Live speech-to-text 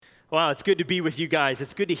Wow, it's good to be with you guys.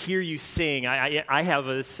 It's good to hear you sing. I have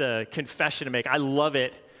this confession to make. I love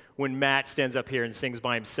it when Matt stands up here and sings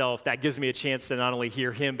by himself. That gives me a chance to not only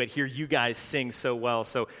hear him, but hear you guys sing so well.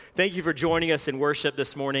 So thank you for joining us in worship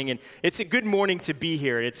this morning. And it's a good morning to be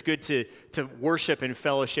here. It's good to worship and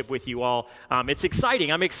fellowship with you all. It's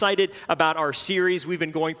exciting. I'm excited about our series. We've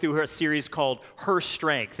been going through a series called Her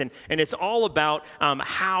Strength. And it's all about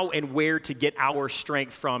how and where to get our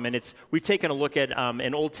strength from. And we've taken a look at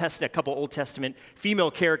a couple Old Testament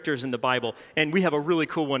female characters in the Bible. And we have a really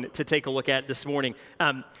cool one to take a look at this morning.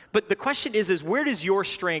 But the question is where does your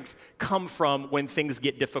strength come from when things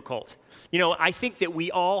get difficult? You know, I think that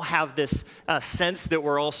we all have this sense that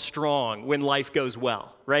we're all strong when life goes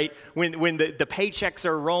well, right? When the paychecks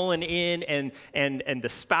are rolling in and the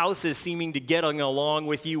spouse is seeming to get along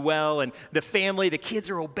with you well, and the family, the kids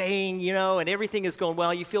are obeying, and everything is going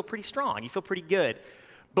well, you feel pretty strong, you feel pretty good.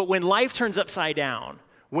 But when life turns upside down,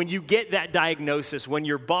 when you get that diagnosis, when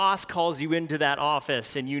your boss calls you into that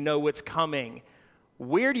office and you know what's coming,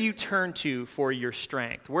 where do you turn to for your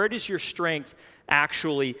strength? Where does your strength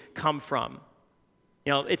actually come from?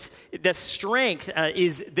 It's the strength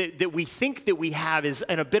is that we think that we have is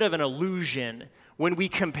a bit of an illusion when we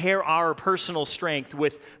compare our personal strength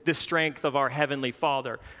with the strength of our Heavenly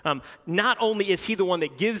Father. Not only is He the one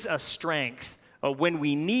that gives us strength when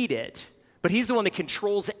we need it, but He's the one that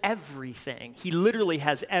controls everything. He literally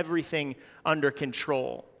has everything under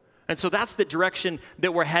control. And so that's the direction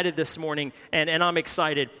that we're headed this morning, and I'm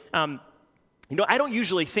excited. I don't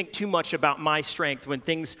usually think too much about my strength when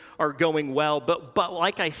things are going well, but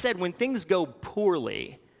like I said, when things go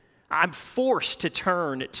poorly, I'm forced to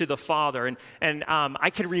turn to the Father. And I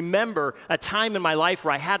can remember a time in my life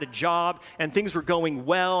where I had a job and things were going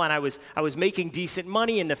well, and I was making decent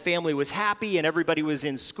money, and the family was happy, and everybody was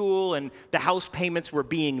in school, and the house payments were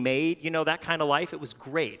being made. That kind of life. It was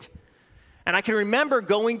great. And I can remember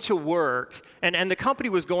going to work, and the company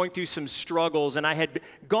was going through some struggles, and I had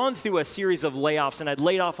gone through a series of layoffs, and I'd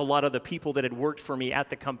laid off a lot of the people that had worked for me at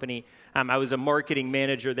the company. I was a marketing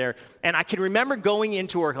manager there. And I can remember going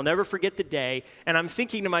into work, I'll never forget the day, and I'm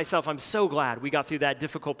thinking to myself, I'm so glad we got through that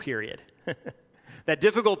difficult period. That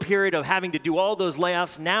difficult period of having to do all those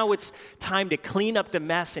layoffs. Now it's time to clean up the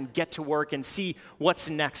mess and get to work and see what's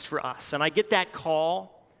next for us. And I get that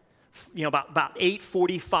call. About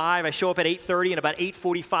 8:45, I show up at 8:30, and about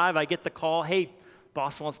 8:45, I get the call, hey,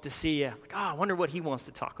 boss wants to see you. I'm like, I wonder what he wants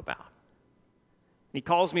to talk about. And he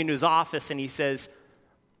calls me into his office, and he says,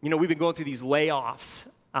 we've been going through these layoffs,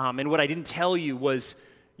 and what I didn't tell you was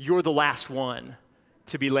you're the last one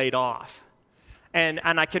to be laid off. And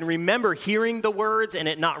I can remember hearing the words and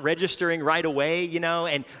it not registering right away,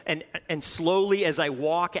 and slowly as I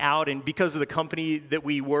walk out, and because of the company that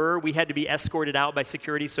we had to be escorted out by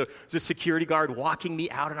security, so there's a security guard walking me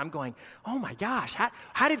out, and I'm going, oh my gosh,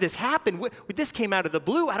 how did this happen? This came out of the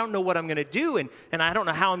blue. I don't know what I'm going to do, and I don't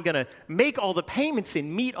know how I'm going to make all the payments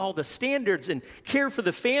and meet all the standards and care for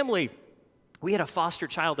the family. We had a foster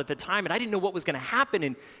child at the time, and I didn't know what was going to happen.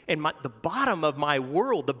 And the bottom of my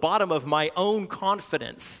world, the bottom of my own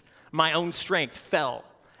confidence, my own strength fell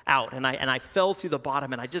out. And I fell through the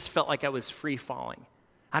bottom, and I just felt like I was free falling.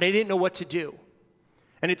 And I didn't know what to do.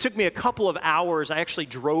 And it took me a couple of hours. I actually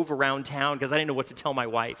drove around town because I didn't know what to tell my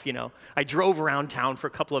wife, I drove around town for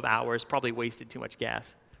a couple of hours, probably wasted too much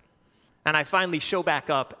gas. And I finally show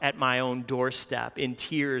back up at my own doorstep in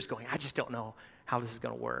tears going, I just don't know how this is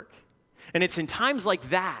going to work. And it's in times like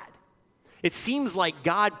that, it seems like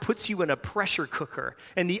God puts you in a pressure cooker,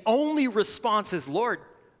 and the only response is, Lord,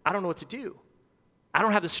 I don't know what to do. I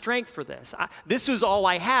don't have the strength for this. This was all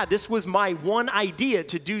I had. This was my one idea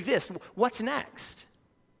to do this. What's next?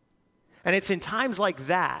 And it's in times like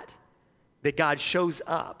that that God shows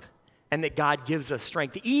up and that God gives us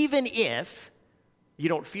strength, even if you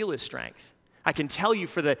don't feel His strength. I can tell you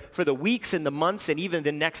for the weeks and the months and even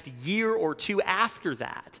the next year or two after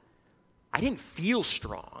that, I didn't feel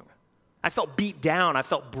strong. I felt beat down. I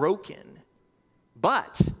felt broken.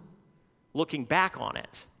 But looking back on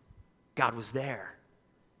it, God was there.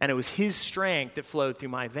 And it was His strength that flowed through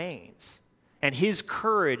my veins, and His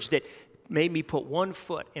courage that made me put one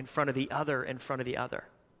foot in front of the other, in front of the other.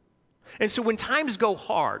 And so when times go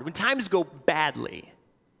hard, when times go badly,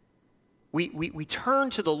 we turn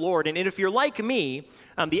to the Lord, and if you're like me,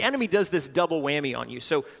 the enemy does this double whammy on you.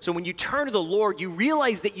 So when you turn to the Lord, you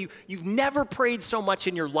realize that you've never prayed so much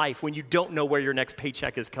in your life when you don't know where your next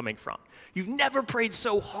paycheck is coming from. You've never prayed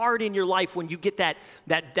so hard in your life when you get that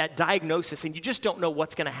diagnosis and you just don't know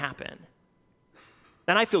what's going to happen.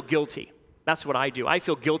 And I feel guilty. That's what I do. I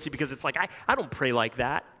feel guilty because it's like I don't pray like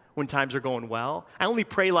that when times are going well. I only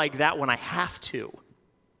pray like that when I have to.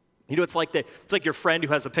 You know, it's like your friend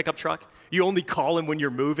who has a pickup truck. You only call him when you're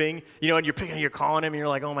moving, and you're calling him, and you're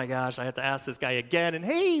like, oh my gosh, I have to ask this guy again. And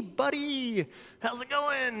hey, buddy, how's it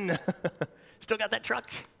going? Still got that truck,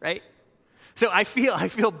 right? So I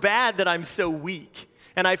feel bad that I'm so weak.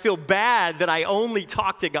 And I feel bad that I only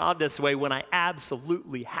talk to God this way when I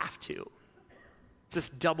absolutely have to. It's this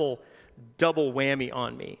double whammy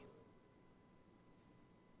on me.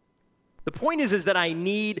 The point is that I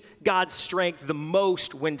need God's strength the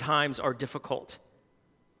most when times are difficult.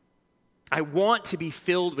 I want to be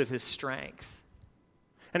filled with his strength.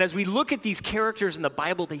 And as we look at these characters in the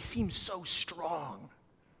Bible, they seem so strong.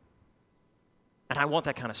 And I want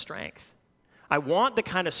that kind of strength. I want the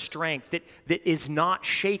kind of strength that is not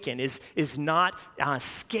shaken, is not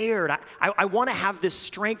scared. I want to have this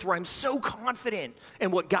strength where I'm so confident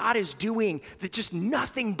in what God is doing that just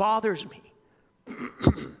nothing bothers me.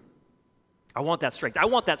 I want that strength. I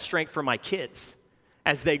want that strength for my kids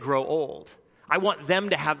as they grow old. I want them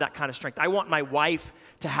to have that kind of strength. I want my wife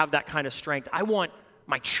to have that kind of strength. I want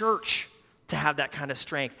my church to have that kind of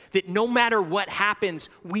strength, that no matter what happens,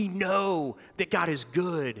 we know that God is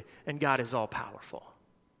good and God is all powerful.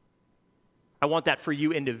 I want that for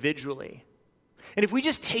you individually. And if we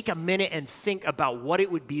just take a minute and think about what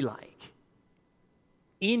it would be like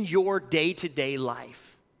in your day-to-day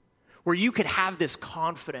life, where you could have this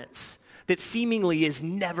confidence that seemingly is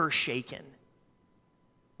never shaken,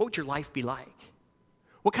 what would your life be like?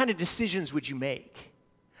 What kind of decisions would you make?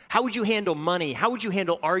 How would you handle money? How would you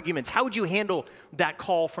handle arguments? How would you handle that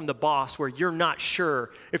call from the boss where you're not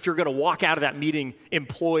sure if you're going to walk out of that meeting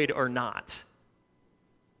employed or not?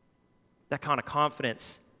 That kind of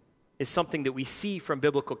confidence is something that we see from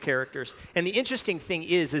biblical characters. And the interesting thing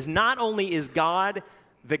is not only is God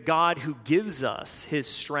the God who gives us his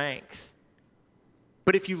strength,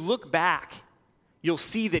 but if you look back, you'll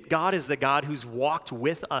see that God is the God who's walked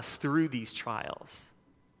with us through these trials.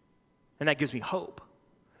 And that gives me hope.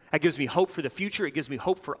 That gives me hope for the future. It gives me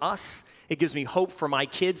hope for us. It gives me hope for my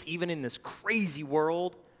kids, even in this crazy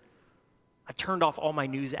world. I've turned off all my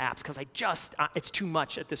news apps because it's too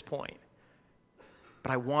much at this point.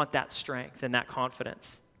 But I want that strength and that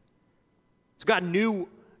confidence. So God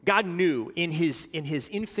knew in his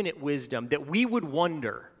infinite wisdom that we would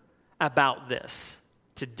wonder about this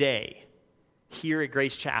today here at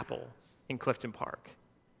Grace Chapel in Clifton Park.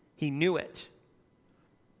 He knew it.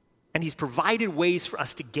 And he's provided ways for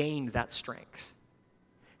us to gain that strength.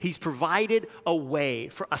 He's provided a way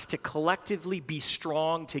for us to collectively be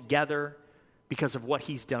strong together because of what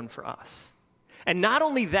he's done for us. And not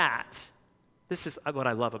only that, this is what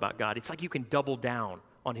I love about God. It's like you can double down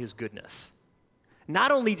on his goodness.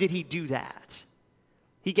 Not only did he do that,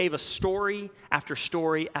 he gave us story after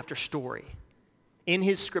story after story in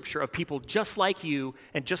his scripture of people just like you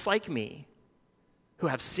and just like me who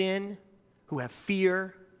have sin, who have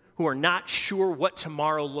fear, who are not sure what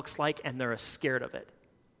tomorrow looks like, and they're scared of it.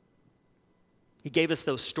 He gave us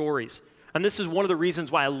those stories. And this is one of the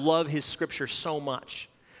reasons why I love his scripture so much,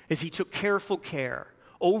 is he took careful care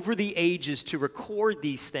over the ages to record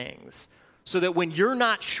these things so that when you're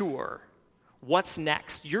not sure what's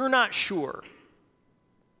next, you're not sure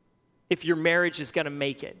if your marriage is going to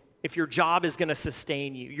make it, if your job is going to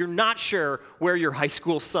sustain you, you're not sure where your high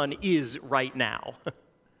school son is right now.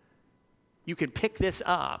 You can pick this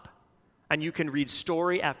up and you can read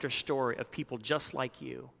story after story of people just like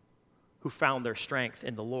you who found their strength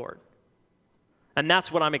in the Lord. And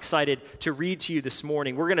that's what I'm excited to read to you this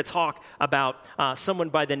morning. We're going to talk about someone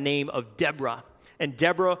by the name of Deborah. And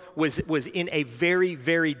Deborah was in a very,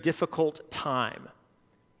 very difficult time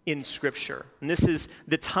in Scripture. And this is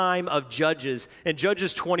the time of Judges. And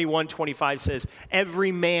Judges 21:25 says,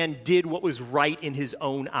 every man did what was right in his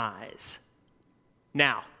own eyes.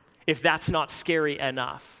 Now, if that's not scary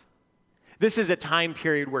enough, this is a time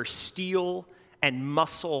period where steel and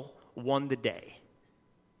muscle won the day.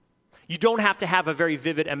 You don't have to have a very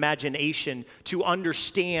vivid imagination to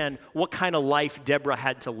understand what kind of life Deborah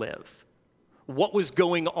had to live, what was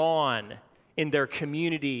going on in their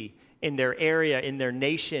community, in their area, in their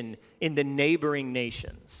nation, in the neighboring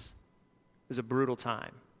nations. It was a brutal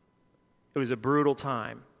time. It was a brutal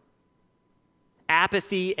time.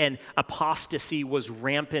 Apathy and apostasy was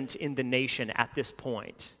rampant in the nation at this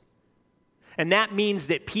point. And that means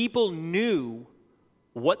that people knew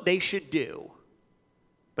what they should do,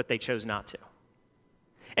 but they chose not to.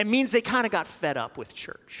 It means they kind of got fed up with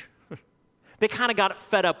church. They kind of got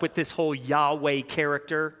fed up with this whole Yahweh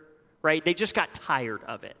character, right? They just got tired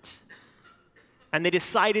of it. And they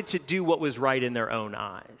decided to do what was right in their own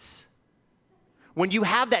eyes. When you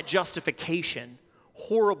have that justification,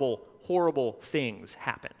 horrible things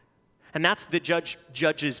happen. And that's the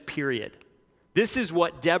judges period. This is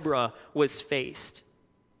what Deborah was faced.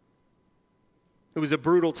 It was a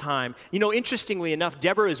brutal time. You know, interestingly enough,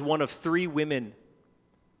 Deborah is one of 3 women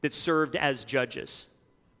that served as judges.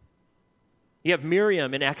 You have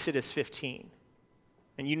Miriam in Exodus 15.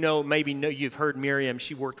 And you've heard Miriam,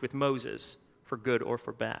 she worked with Moses for good or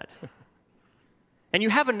for bad. And you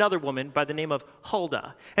have another woman by the name of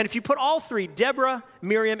Huldah. And if you put all 3, Deborah,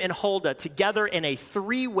 Miriam, and Huldah, together in a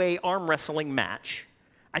 3-way arm wrestling match,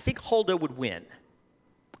 I think Huldah would win.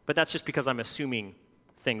 But that's just because I'm assuming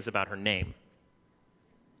things about her name.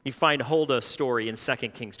 You find Huldah's story in 2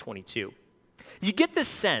 Kings 22. You get the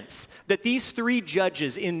sense that these 3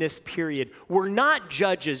 judges in this period were not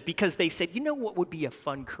judges because they said, you know what would be a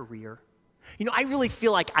fun career? You know, I really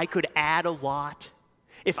feel like I could add a lot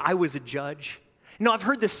if I was a judge. You know, I've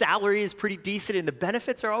heard the salary is pretty decent and the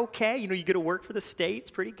benefits are okay. You know, you get to work for the state,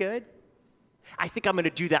 it's pretty good. I think I'm going to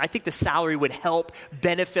do that. I think the salary would help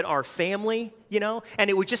benefit our family, you know, and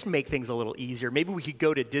it would just make things a little easier. Maybe we could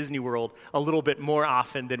go to Disney World a little bit more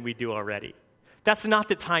often than we do already. That's not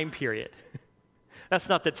the time period. That's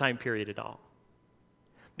not the time period at all.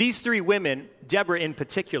 These 3 women, Deborah in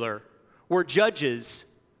particular, were judges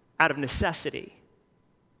out of necessity.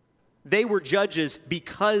 They were judges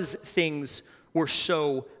because things were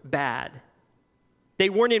so bad. They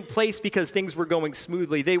weren't in place because things were going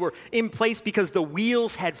smoothly. They were in place because the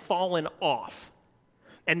wheels had fallen off.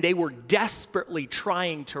 And they were desperately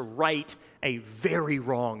trying to right a very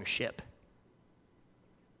wrong ship.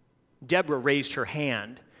 Deborah raised her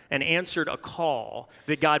hand and answered a call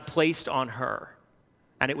that God placed on her.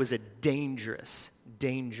 And it was a dangerous,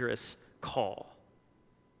 dangerous call.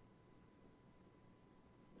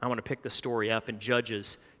 I want to pick the story up in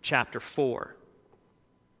Judges chapter 4.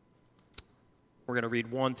 We're going to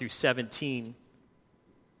read 1 through 17.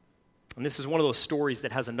 And this is one of those stories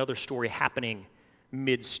that has another story happening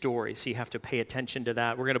mid-story, so you have to pay attention to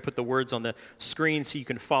that. We're going to put the words on the screen so you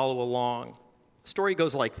can follow along. The story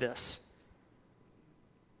goes like this.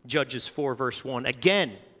 Judges 4, verse 1.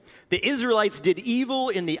 Again, the Israelites did evil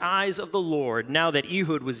in the eyes of the Lord now that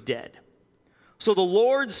Ehud was dead. So the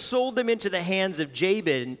Lord sold them into the hands of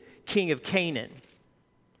Jabin, king of Canaan,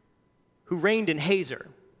 who reigned in Hazor.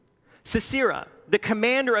 Sisera, the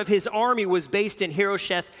commander of his army, was based in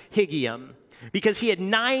Harosheth-Higgium because he had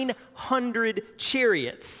 900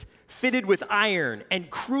 chariots fitted with iron and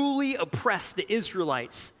cruelly oppressed the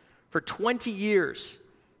Israelites for 20 years.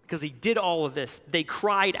 Because he did all of this, they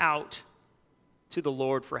cried out to the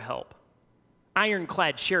Lord for help.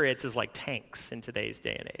 Ironclad chariots is like tanks in today's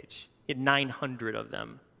day and age. He had 900 of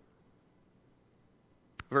them.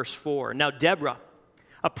 Verse 4, now Deborah,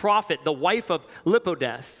 a prophet, the wife of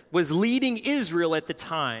Lipodeth, was leading Israel at the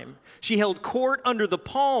time. She held court under the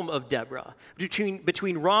palm of Deborah,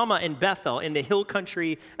 between Ramah and Bethel in the hill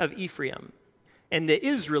country of Ephraim. And the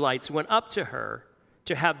Israelites went up to her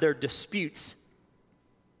to have their disputes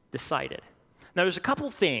decided. Now, there's a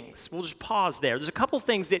couple things. We'll just pause there. There's a couple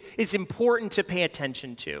things that it's important to pay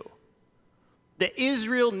attention to. The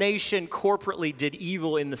Israel nation corporately did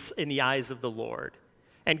evil in the eyes of the Lord.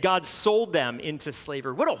 And God sold them into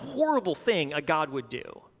slavery. What a horrible thing a God would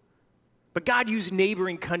do. But God used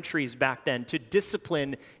neighboring countries back then to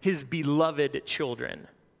discipline his beloved children.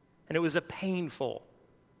 And it was a painful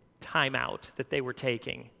timeout that they were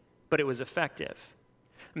taking, but it was effective.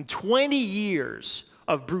 In 20 years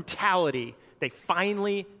of brutality, they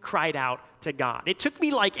finally cried out to God. It took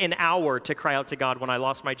me like an hour to cry out to God when I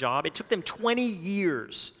lost my job. It took them 20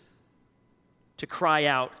 years to cry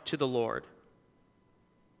out to the Lord.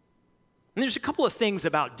 And there's a couple of things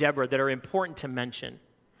about Deborah that are important to mention.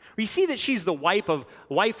 We see that she's the wife of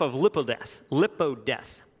Lipodeth.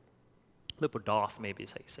 Lipodoth, maybe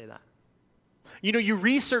is how you say that. You know, you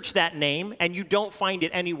research that name, and you don't find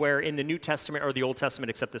it anywhere in the New Testament or the Old Testament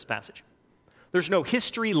except this passage. There's no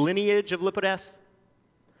history lineage of Lipodeth.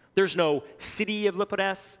 There's no city of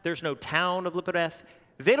Lipodeth. There's no town of Lipodeth.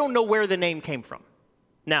 They don't know where the name came from.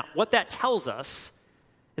 Now, what that tells us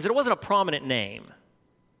is that it wasn't a prominent name.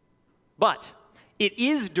 But it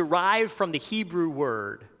is derived from the Hebrew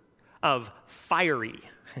word of fiery.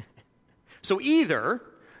 So either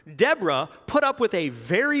Deborah put up with a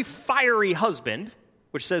very fiery husband,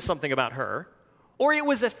 which says something about her, or it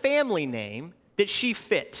was a family name that she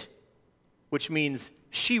fit, which means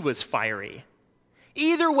she was fiery.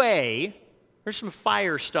 Either way, there's some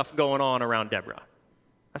fire stuff going on around Deborah.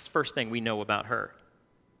 That's the first thing we know about her.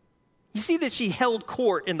 You see that she held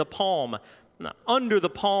court in the palm, under the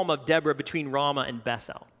palm of Deborah between Ramah and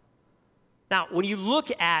Bethel. Now, when you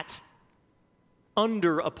look at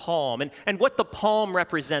under a palm. And what the palm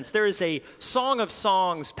represents, there is a Song of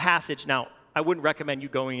Songs passage. Now, I wouldn't recommend you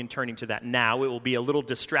going and turning to that now. It will be a little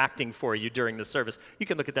distracting for you during the service. You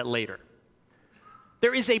can look at that later.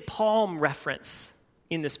 There is a palm reference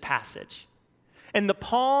in this passage. And the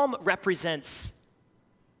palm represents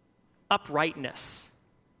uprightness,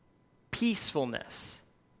 peacefulness,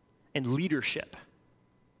 and leadership.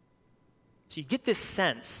 So you get this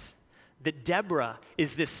sense that Deborah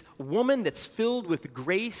is this woman that's filled with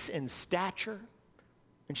grace and stature,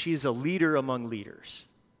 and she is a leader among leaders.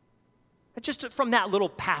 And just from that little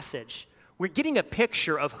passage, we're getting a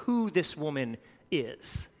picture of who this woman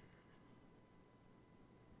is.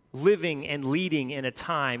 Living and leading in a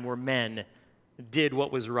time where men did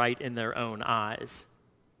what was right in their own eyes.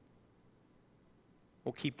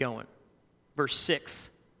 We'll keep going. Verse 6.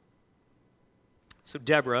 So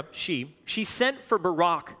Deborah, she sent for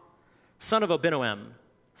Barak, son of Abinoam,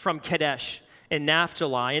 from Kadesh in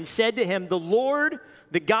Naphtali, and said to him, "The Lord,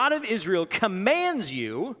 the God of Israel, commands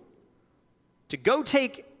you to go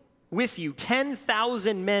take with you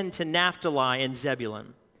 10,000 men to Naphtali and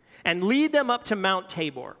Zebulun, and lead them up to Mount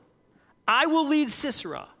Tabor. I will lead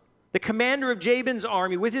Sisera, the commander of Jabin's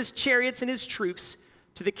army, with his chariots and his troops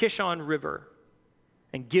to the Kishon River,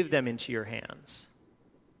 and give them into your hands."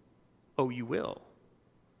 Oh, you will.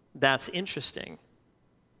 That's interesting.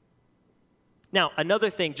 Now, another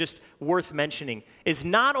thing just worth mentioning is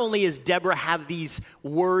not only does Deborah have these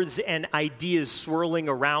words and ideas swirling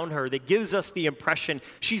around her that gives us the impression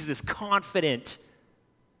she's this confident,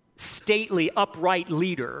 stately, upright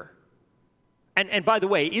leader. And by the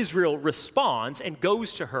way, Israel responds and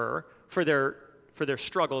goes to her for their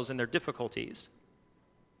struggles and their difficulties.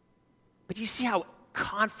 But you see how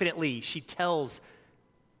confidently she tells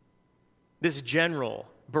this general,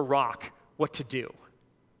 Barak, what to do.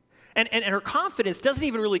 And her confidence doesn't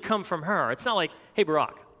even really come from her. It's not like, "Hey,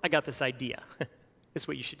 Barak, I got this idea. This is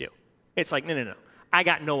what you should do." It's like, no. I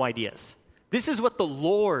got no ideas. This is what the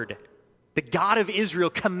Lord, the God of Israel,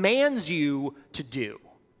 commands you to do.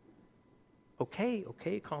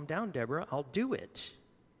 Okay, calm down, Deborah. I'll do it.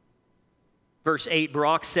 Verse 8,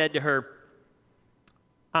 Barak said to her,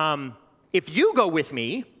 "If you go with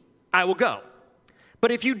me, I will go.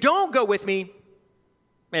 But if you don't go with me,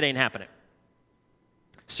 it ain't happening."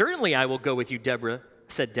 "Certainly I will go with you, Deborah,"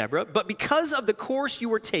 said Deborah, "but because of the course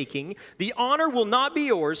you are taking, the honor will not be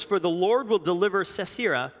yours, for the Lord will deliver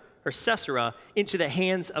Sisera into the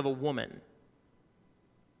hands of a woman."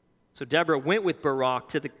 So Deborah went with Barak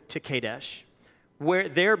to Kadesh, where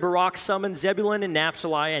there Barak summoned Zebulun and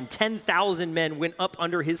Naphtali, and 10,000 men went up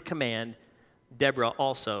under his command. Deborah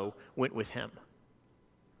also went with him.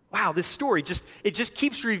 Wow, this story just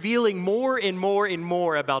keeps revealing more and more and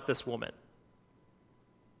more about this woman.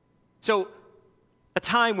 So, a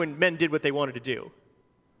time when men did what they wanted to do,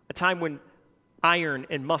 a time when iron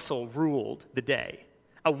and muscle ruled the day.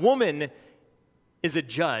 A woman is a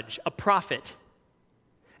judge, a prophet,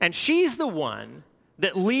 and she's the one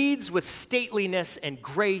that leads with stateliness and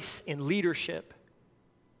grace and leadership.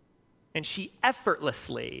 And she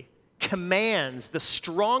effortlessly commands the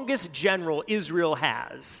strongest general Israel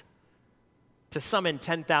has to summon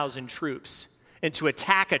 10,000 troops and to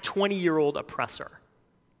attack a 20-year-old oppressor.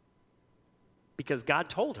 Because God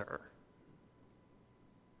told her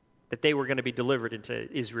that they were going to be delivered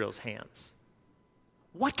into Israel's hands.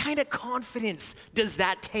 What kind of confidence does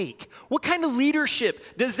that take? What kind of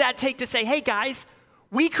leadership does that take to say, "Hey guys,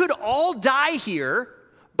 we could all die here,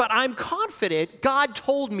 but I'm confident God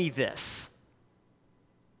told me this"?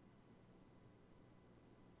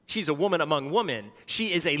 She's a woman among women.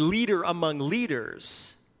 She is a leader among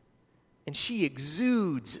leaders. And she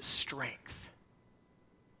exudes strength.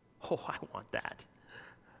 Oh, I want that.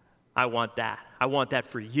 I want that. I want that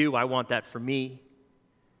for you. I want that for me.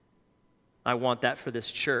 I want that for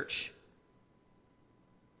this church.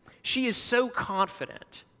 She is so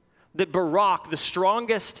confident that Barak, the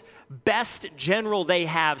strongest, best general they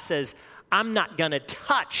have, says, "I'm not going to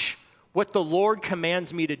touch what the Lord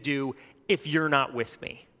commands me to do if you're not with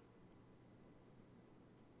me."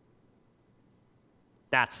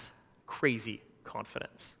 That's crazy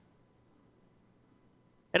confidence.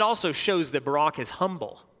 It also shows that Barak is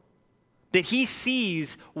humble, that he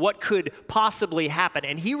sees what could possibly happen,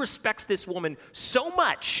 and he respects this woman so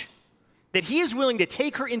much that he is willing to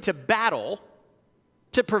take her into battle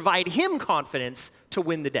to provide him confidence to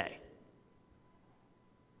win the day.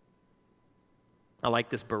 I like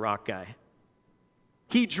this Barak guy.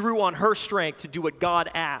 He drew on her strength to do what God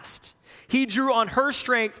asked. He drew on her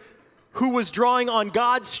strength, who was drawing on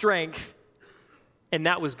God's strength, and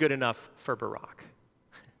that was good enough for Barak.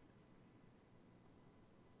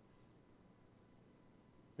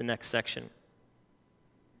 the next section.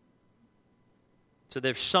 So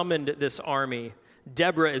they've summoned this army.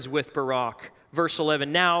 Deborah is with Barak. Verse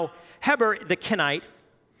 11, now Heber the Kenite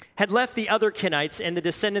had left the other Kenites and the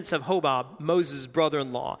descendants of Hobab, Moses'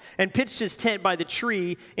 brother-in-law, and pitched his tent by the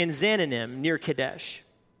tree in Zananim near Kadesh.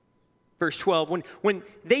 Verse 12, when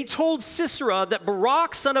they told Sisera that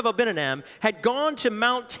Barak, son of Abinadab, had gone to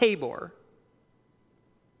Mount Tabor,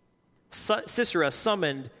 Sisera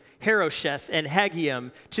summoned Harosheth and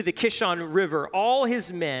Hagiam to the Kishon River, all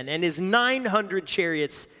his men and his 900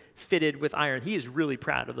 chariots fitted with iron. He is really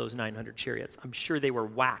proud of those 900 chariots. I'm sure they were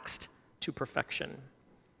waxed to perfection.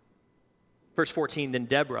 Verse 14, then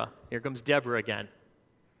Deborah, here comes Deborah again.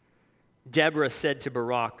 Deborah said to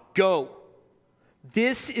Barak, go.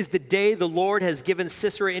 This is the day the Lord has given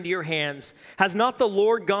Sisera into your hands. Has not the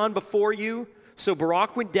Lord gone before you? So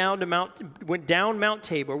Barak went down Mount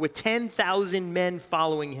Tabor with 10,000 men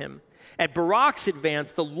following him. At Barak's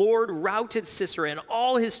advance, the Lord routed Sisera and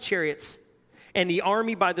all his chariots and the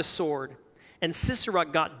army by the sword. And Sisera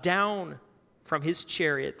got down from his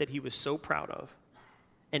chariot that he was so proud of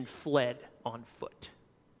and fled on foot.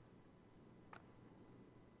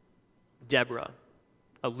 Deborah,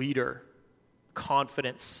 a leader,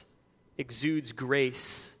 confidence, exudes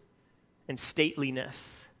grace and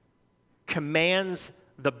stateliness, commands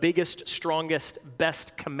the biggest, strongest,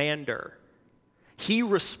 best commander. He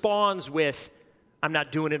responds with, I'm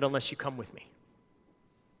not doing it unless you come with me.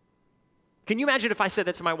 Can you imagine if I said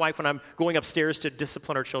that to my wife when I'm going upstairs to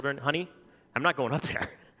discipline our children? Honey, I'm not going up there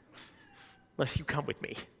unless you come with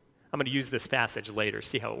me. I'm going to use this passage later,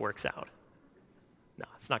 see how it works out. No,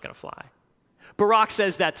 it's not going to fly. Barak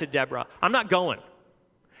says that to Deborah. I'm not going.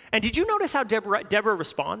 And did you notice how Deborah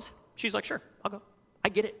responds? She's like, sure, I'll go. I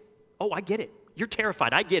get it. Oh, I get it. You're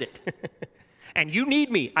terrified. I get it. And you need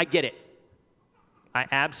me. I get it. I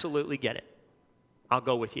absolutely get it. I'll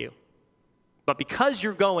go with you. But because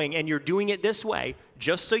you're going and you're doing it this way,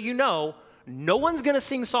 just so you know, no one's going to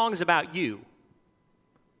sing songs about you.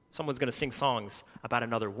 Someone's going to sing songs about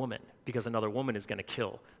another woman because another woman is going to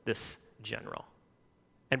kill this general.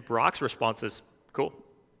 And Barak's response is, cool.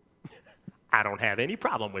 I don't have any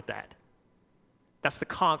problem with that. That's the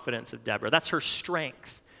confidence of Deborah. That's her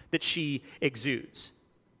strength that she exudes.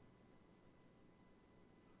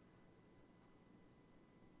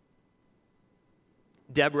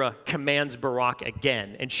 Deborah commands Barak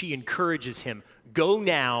again, and she encourages him, go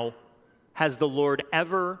now. Has the Lord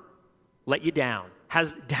ever let you down?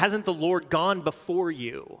 Hasn't the Lord gone before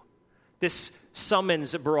you? This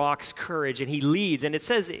summons Barak's courage, and he leads. And it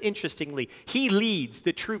says, interestingly, he leads,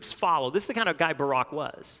 the troops follow. This is the kind of guy Barak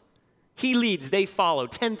was. He leads, they follow.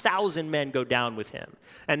 10,000 men go down with him.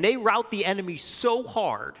 And they rout the enemy so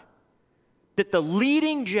hard that the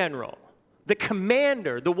leading general, the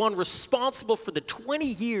commander, the one responsible for the 20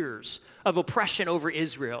 years of oppression over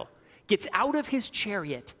Israel, gets out of his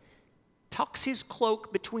chariot, tucks his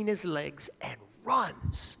cloak between his legs, and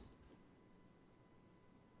runs.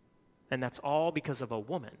 And that's all because of a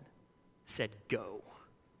woman said, go.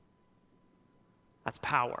 That's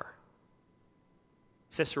power.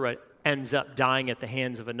 Sisera ends up dying at the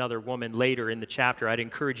hands of another woman later in the chapter. I'd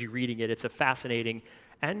encourage you reading it. It's a fascinating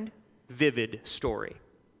and vivid story.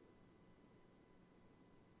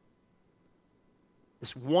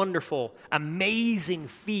 This wonderful, amazing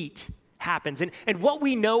feat happens. And what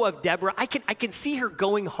we know of Deborah, I can see her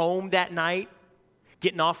going home that night,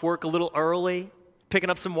 getting off work a little early, picking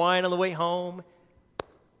up some wine on the way home.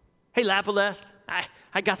 Hey, Lapaleth,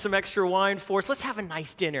 I got some extra wine for us. Let's have a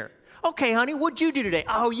nice dinner. Okay, honey, what'd you do today?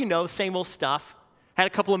 Oh, same old stuff. Had a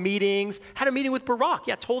couple of meetings. Had a meeting with Barak.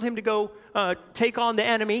 Yeah, told him to go take on the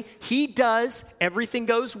enemy. He does. Everything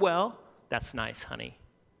goes well. That's nice, honey.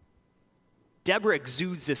 Deborah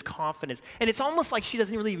exudes this confidence. And it's almost like she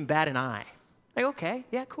doesn't really even bat an eye. Like, okay,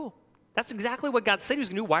 yeah, cool. That's exactly what God said he was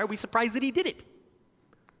going to do. Why are we surprised that he did it?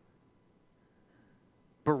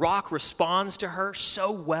 Barak responds to her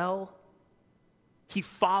so well. He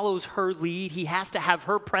follows her lead. He has to have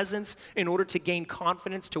her presence in order to gain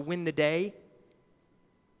confidence to win the day.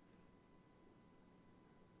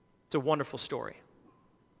 It's a wonderful story.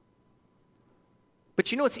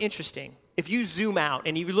 But you know what's interesting? If you zoom out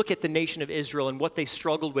and you look at the nation of Israel and what they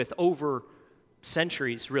struggled with over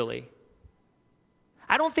centuries, really,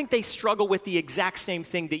 I don't think they struggle with the exact same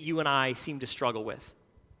thing that you and I seem to struggle with.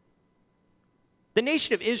 The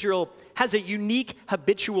nation of Israel has a unique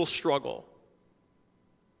habitual struggle.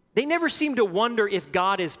 They never seem to wonder if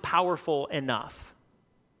God is powerful enough.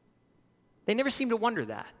 They never seem to wonder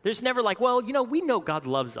that. There's never like, well, we know God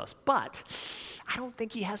loves us, but I don't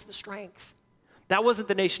think he has the strength. That wasn't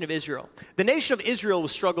the nation of Israel. The nation of Israel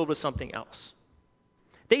was struggled with something else.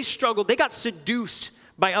 They struggled. They got seduced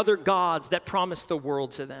by other gods that promised the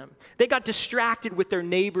world to them. They got distracted with their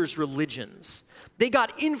neighbors' religions. They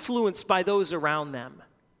got influenced by those around them.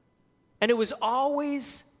 And it was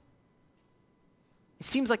always, it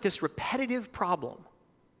seems like this repetitive problem.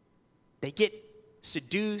 They get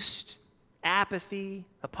seduced, apathy,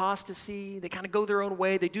 apostasy. They kind of go their own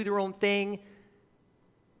way. They do their own thing.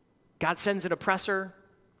 God sends an oppressor.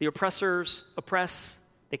 The oppressors oppress.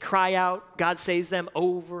 They cry out. God saves them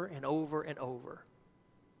over and over and over.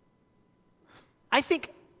 I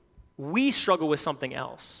think we struggle with something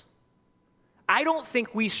else. I don't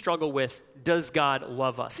think we struggle with, does God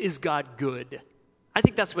love us? Is God good? I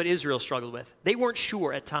think that's what Israel struggled with. They weren't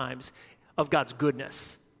sure at times of God's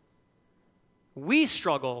goodness. We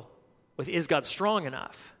struggle with, is God strong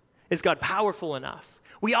enough? Is God powerful enough?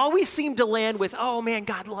 We always seem to land with, oh man,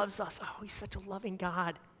 God loves us. Oh, he's such a loving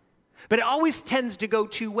God. But it always tends to go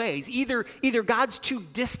two ways. Either God's too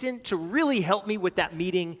distant to really help me with that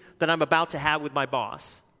meeting that I'm about to have with my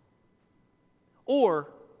boss, or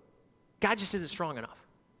God just isn't strong enough.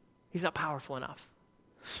 He's not powerful enough.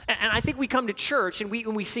 And I think we come to church and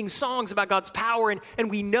we sing songs about God's power, and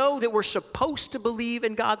we know that we're supposed to believe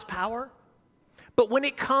in God's power. But when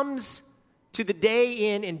it comes to the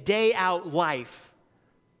day in and day out life,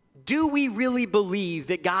 do we really believe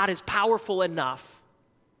that God is powerful enough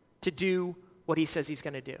to do what he says he's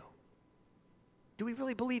going to do? Do we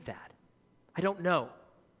really believe that? I don't know.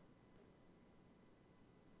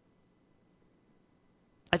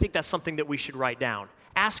 I think that's something that we should write down.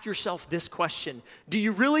 Ask yourself this question. Do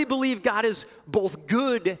you really believe God is both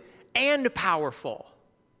good and powerful?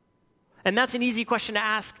 And that's an easy question to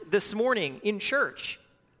ask this morning in church.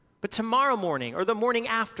 But tomorrow morning, or the morning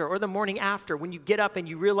after, when you get up and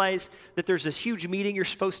you realize that there's this huge meeting you're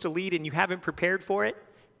supposed to lead and you haven't prepared for it,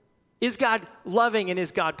 is God loving and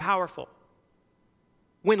is God powerful?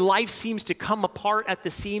 When life seems to come apart at the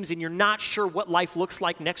seams and you're not sure what life looks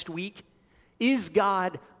like next week, is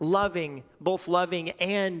God loving, both loving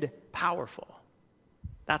and powerful?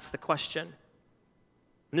 That's the question.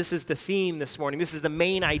 And this is the theme this morning. This is the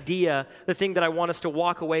main idea, the thing that I want us to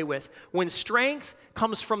walk away with. When strength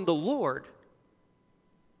comes from the Lord,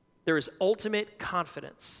 there is ultimate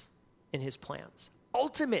confidence in his plans.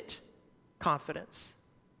 Ultimate confidence.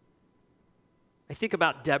 I think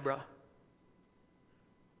about Deborah,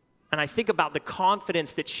 and I think about the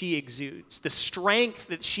confidence that she exudes, the strength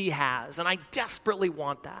that she has, and I desperately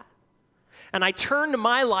want that. And I turn to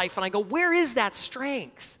my life and I go, where is that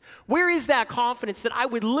strength? Where is that confidence that I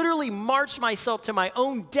would literally march myself to my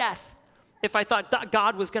own death if I thought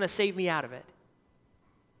God was going to save me out of it?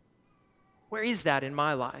 Where is that in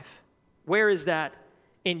my life? Where is that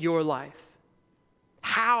in your life?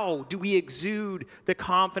 How do we exude the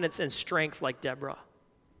confidence and strength like Deborah?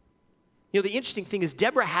 You know, the interesting thing is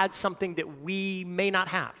Deborah had something that we may not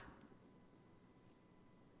have.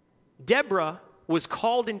 Deborah was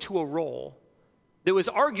called into a role that was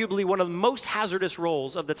arguably one of the most hazardous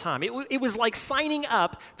roles of the time. It was like signing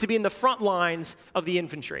up to be in the front lines of the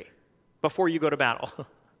infantry before you go to battle,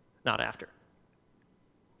 not after.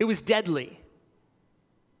 It was deadly.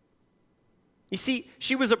 You see,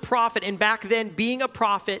 she was a prophet, and back then, being a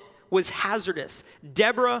prophet was hazardous.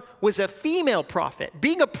 Deborah was a female prophet.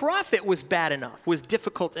 Being a prophet was bad enough, was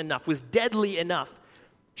difficult enough, was deadly enough.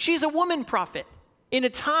 She's a woman prophet in a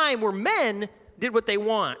time where men did what they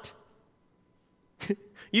want.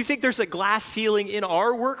 You think there's a glass ceiling in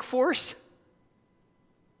our workforce?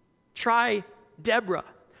 Try Deborah.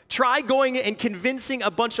 Try going and convincing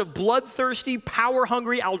a bunch of bloodthirsty,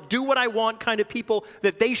 power-hungry, I'll do what I want kind of people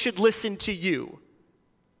that they should listen to you.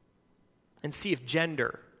 And see if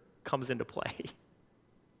gender comes into play.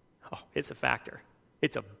 Oh, it's a factor.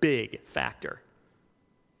 It's a big factor.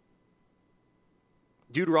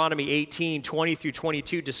 Deuteronomy 18, 20 through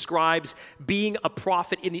 22 describes being a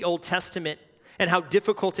prophet in the Old Testament and how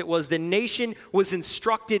difficult it was. The nation was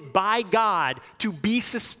instructed by God to be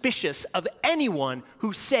suspicious of anyone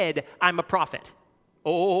who said, I'm a prophet.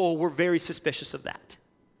 Oh, we're very suspicious of that.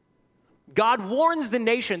 God warns the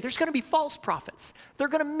nation, there's going to be false prophets. They're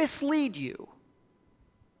going to mislead you.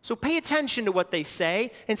 So pay attention to what they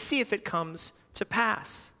say and see if it comes to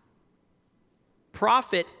pass.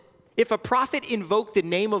 If a prophet invoked the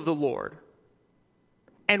name of the Lord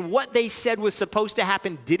and what they said was supposed to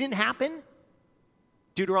happen didn't happen,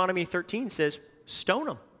 Deuteronomy 13 says, stone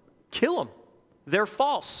them, kill them. They're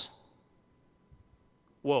false.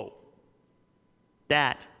 Whoa.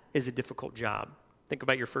 That is a difficult job. Think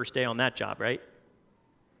about your first day on that job, right?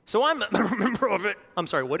 So I'm a prophet. I'm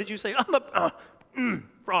sorry, what did you say? I'm a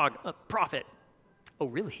prophet. Oh,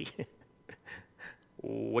 really?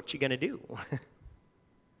 What you gonna do?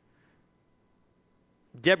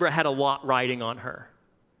 Deborah had a lot riding on her.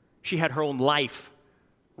 She had her own life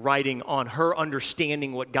riding on her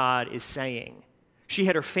understanding what God is saying. She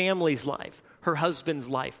had her family's life, her husband's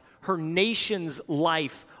life, her nation's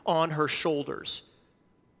life on her shoulders.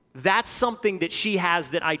 That's something that she has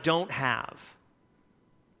that I don't have.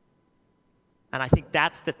 And I think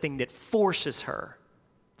that's the thing that forces her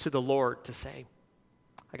to the Lord to say,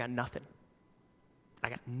 I got nothing. I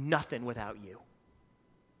got nothing without you.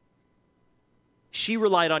 She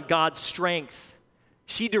relied on God's strength.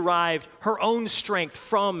 She derived her own strength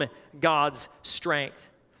from God's strength.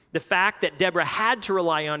 The fact that Deborah had to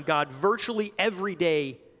rely on God virtually every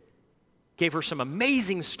day gave her some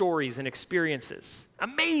amazing stories and experiences.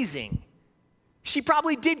 Amazing. She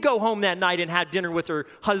probably did go home that night and have dinner with her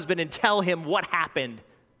husband and tell him what happened.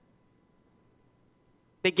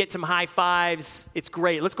 They get some high fives. It's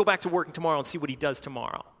great. Let's go back to work tomorrow and see what he does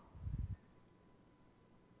tomorrow.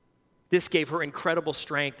 This gave her incredible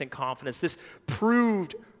strength and confidence. This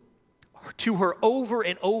proved to her over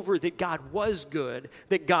and over that God was good,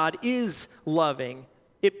 that God is loving.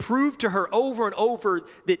 It proved to her over and over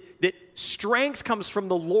that strength comes from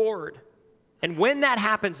the Lord. And when that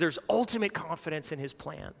happens, there's ultimate confidence in his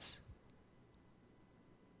plans.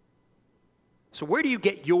 So where do you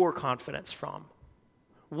get your confidence from?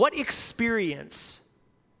 What experience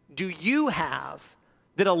do you have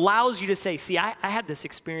that allows you to say, see, I had this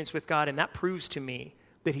experience with God, and that proves to me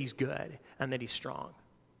that he's good and that he's strong?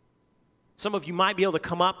 Some of you might be able to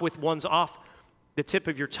come up with ones off the tip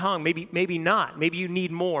of your tongue. Maybe not. Maybe you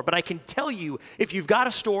need more. But I can tell you, if you've got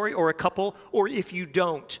a story or a couple, or if you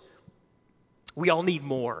don't, we all need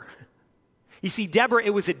more. You see, Deborah,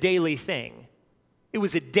 it was a daily thing. It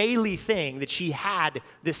was a daily thing that she had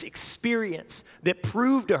this experience that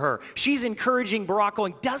proved to her. She's encouraging Barak,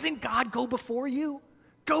 going, doesn't God go before you?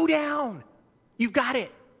 Go down. You've got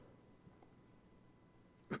it.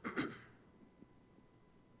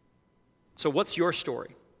 So what's your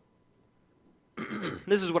story?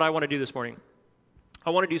 This is what I want to do this morning.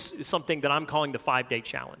 I want to do something that I'm calling the 5-day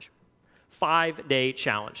challenge. 5-day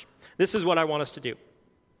challenge. This is what I want us to do.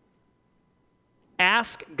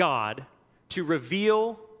 Ask God to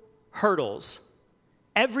reveal hurdles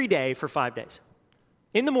every day for 5 days.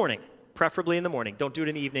 In the morning, preferably in the morning. Don't do it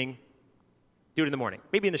in the evening. Do it in the morning.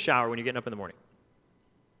 Maybe in the shower when you're getting up in the morning.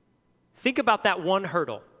 Think about that one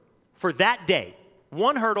hurdle for that day.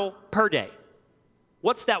 One hurdle per day.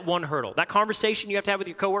 What's that one hurdle? That conversation you have to have with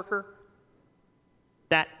your coworker?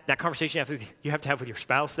 That conversation you have to have with your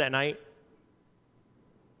spouse that night?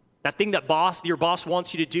 That thing that your boss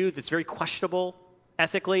wants you to do that's very questionable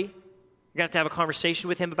ethically? You're going to have a conversation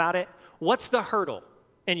with him about it. What's the hurdle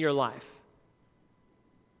in your life?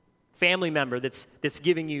 Family member that's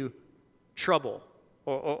giving you trouble,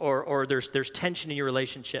 or there's tension in your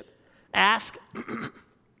relationship. Ask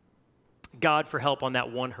God for help on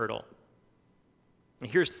that one hurdle. And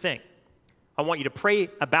here's the thing. I want you to pray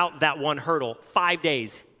about that one hurdle 5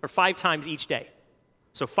 days, or 5 times each day.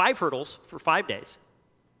 So 5 hurdles for 5 days.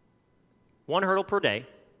 1 hurdle per day.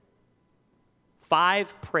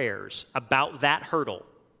 5 prayers about that hurdle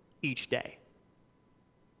each day.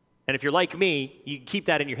 And if you're like me, you can keep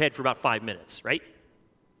that in your head for about 5 minutes, right?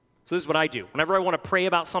 So this is what I do. Whenever I want to pray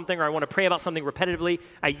about something, or I want to pray about something repetitively,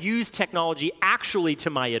 I use technology actually to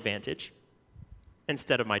my advantage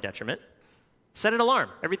instead of my detriment. Set an alarm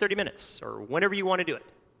every 30 minutes or whenever you want to do it.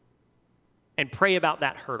 And pray about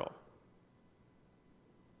that hurdle.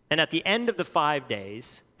 And at the end of the 5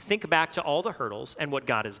 days, think back to all the hurdles and what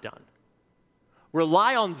God has done.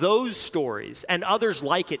 Rely on those stories and others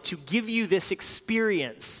like it to give you this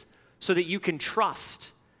experience so that you can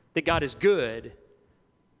trust that God is good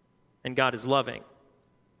and God is loving.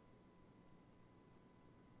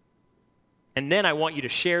 And then I want you to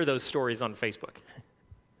share those stories on Facebook.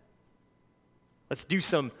 Let's do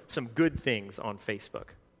some good things on Facebook.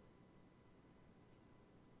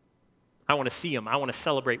 I want to see them. I want to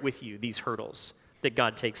celebrate with you these hurdles that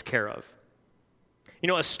God takes care of. You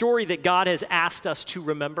know, a story that God has asked us to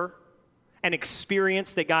remember, an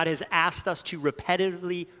experience that God has asked us to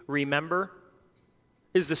repetitively remember,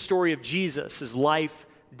 is the story of Jesus, his life,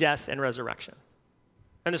 death, and resurrection.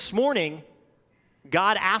 And this morning,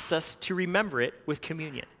 God asks us to remember it with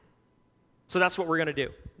communion. So that's what we're going to do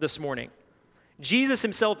this morning. Jesus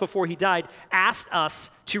himself, before he died, asked us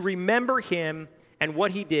to remember him and what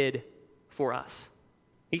he did for us.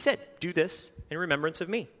 He said, do this in remembrance of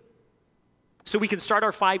me. So we can start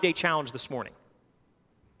our 5-day challenge this morning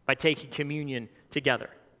by taking communion together,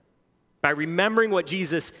 by remembering what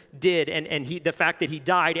Jesus did and the fact that he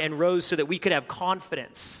died and rose so that we could have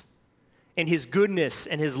confidence in his goodness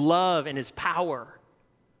and his love and his power.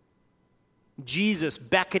 Jesus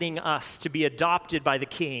beckoning us to be adopted by the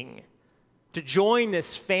King, to join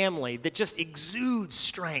this family that just exudes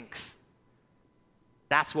strength.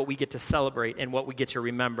 That's what we get to celebrate and what we get to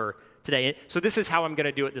remember today. So this is how I'm going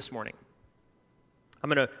to do it this morning. I'm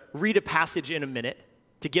going to read a passage in a minute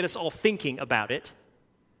to get us all thinking about it.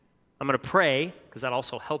 I'm going to pray, because that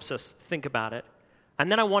also helps us think about it.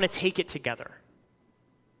 And then I want to take it together.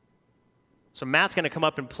 So Matt's going to come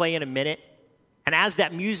up and play in a minute. And as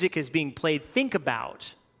that music is being played, think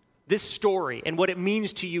about this story and what it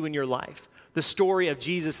means to you in your life. The story of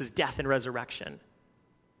Jesus' death and resurrection.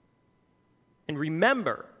 And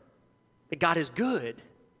remember that God is good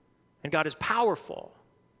and God is powerful.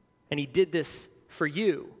 And he did this for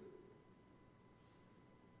you.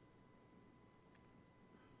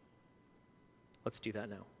 Let's do that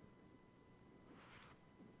now.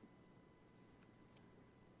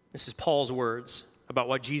 This is Paul's words about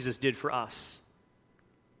what Jesus did for us.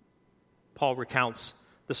 Paul recounts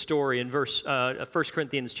the story in 1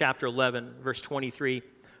 Corinthians chapter 11, verse 23.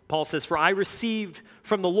 Paul says, "For I received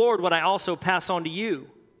from the Lord what I also pass on to you.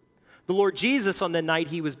 The Lord Jesus, on the night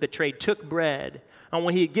he was betrayed, took bread. And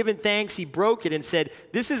when he had given thanks, he broke it and said,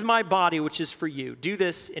 'This is my body, which is for you. Do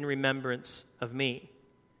this in remembrance of me.'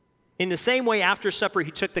 In the same way, after supper,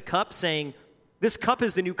 he took the cup, saying, 'This cup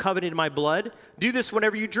is the new covenant in my blood. Do this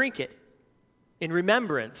whenever you drink it, in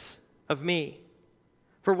remembrance of me.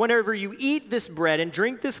 For whenever you eat this bread and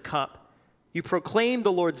drink this cup, you proclaim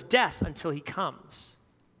the Lord's death until he comes.'"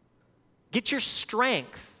 Get your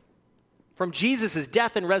strength from Jesus'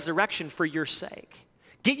 death and resurrection for your sake.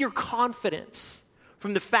 Get your confidence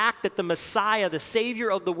from the fact that the Messiah, the Savior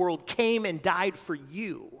of the world, came and died for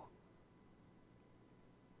you.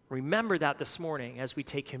 Remember that this morning as we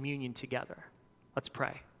take communion together. Let's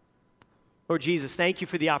pray. Lord Jesus, thank you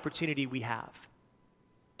for the opportunity we have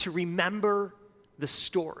to remember the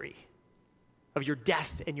story of your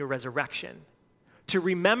death and your resurrection. To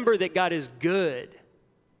remember that God is good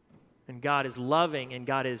and God is loving and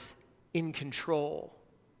God is in control.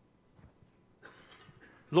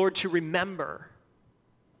 Lord, to remember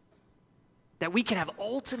that we can have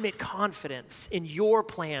ultimate confidence in your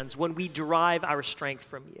plans when we derive our strength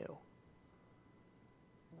from you.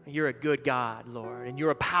 You're a good God, Lord, and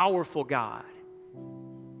you're a powerful God.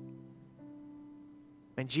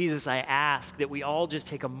 And Jesus, I ask that we all just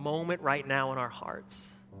take a moment right now in our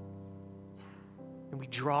hearts and we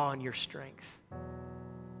draw on your strength,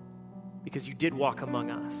 because you did walk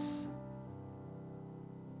among us.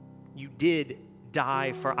 You did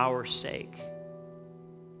die for our sake,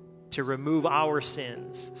 to remove our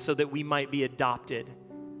sins so that we might be adopted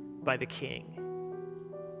by the King.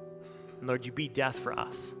 And Lord, you beat death for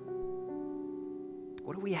us.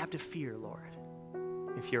 What do we have to fear, Lord,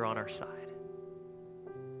 if you're on our side?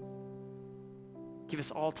 Give us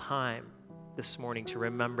all time this morning to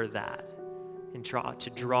remember that and to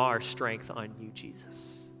draw our strength on you,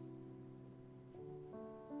 Jesus.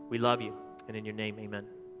 We love you, and in your name, amen.